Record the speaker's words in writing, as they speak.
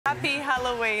Happy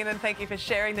Halloween, and thank you for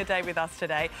sharing the day with us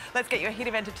today. Let's get your hit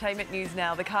of entertainment news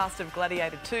now. The cast of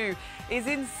Gladiator II is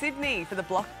in Sydney for the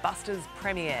blockbuster's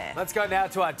premiere. Let's go now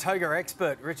to our toga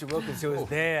expert, Richard Wilkins, who is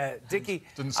there. Dickie,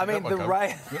 I mean, the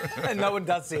rave... No one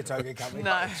does see a toga coming.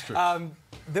 No.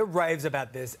 The raves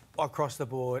about this across the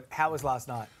board. How was last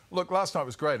night? Look, last night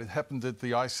was great. It happened at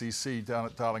the ICC down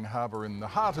at Darling Harbour in the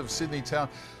heart of Sydney town.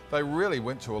 They really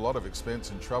went to a lot of expense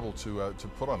and trouble to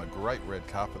put on a great red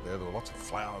carpet there. There were lots of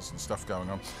flowers and stuff going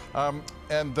on.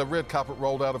 And the red carpet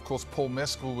rolled out, of course, Paul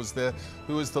Mescal was there,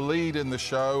 who is the lead in the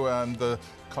show, and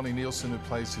Connie Nielsen, who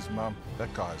plays his mum.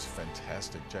 That guy is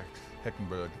fantastic, Jack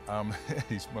Heckenberg.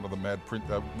 He's one of the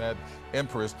mad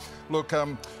emperors. Look,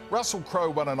 Russell Crowe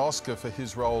won an Oscar for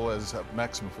his role as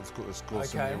Maximus, of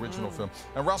course, in the original film.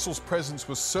 And Russell's presence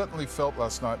was certainly felt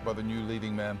last night by the new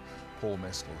leading man, Paul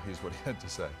Mescal. Here's what he had to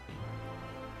say.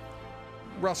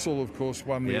 Russell, of course,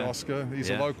 won the Oscar.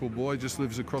 He's a local boy, just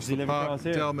lives across the park,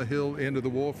 down the hill, end of the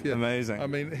wharf. Yeah. Amazing. I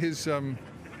mean, his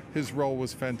role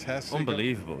was fantastic.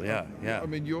 Unbelievable, yeah. I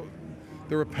mean,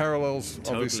 there are parallels,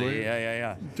 Totally, obviously.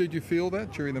 yeah. Did you feel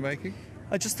that during the making?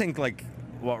 I just think, like,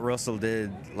 what Russell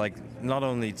did, like, not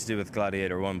only to do with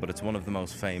Gladiator I, but it's one of the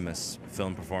most famous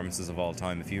film performances of all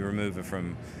time. If you remove it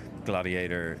from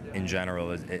Gladiator in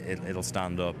general, it'll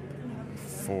stand up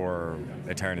for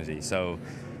eternity. So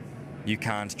you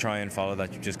can't try and follow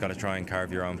that. You've just got to try and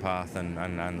carve your own path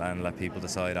and let people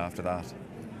decide after that.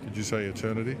 Did you say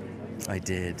eternity? I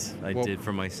did. I did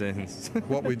for my sins.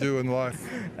 What we do in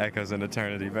life. Echoes in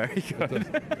eternity. Very good.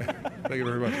 Thank you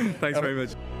very much. Thanks very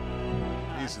much.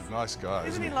 He's a nice guy.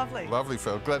 Isn't he lovely? Lovely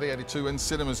film. Gladiator II in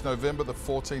cinemas November the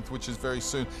 14th, which is very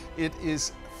soon. It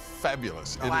is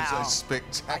fabulous. It is a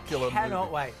spectacular movie. I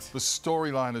cannot wait. The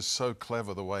storyline is so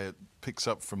clever, the way it picks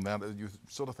up from that. You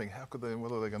sort of think, how could they,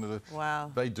 what are they going to do?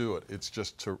 Wow. They do it. It's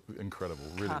just incredible.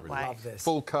 Really, Can't really. wait. Love this.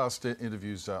 Full cast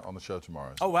interviews on the show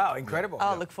tomorrow. Oh, wow, incredible.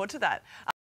 I'll look forward to that.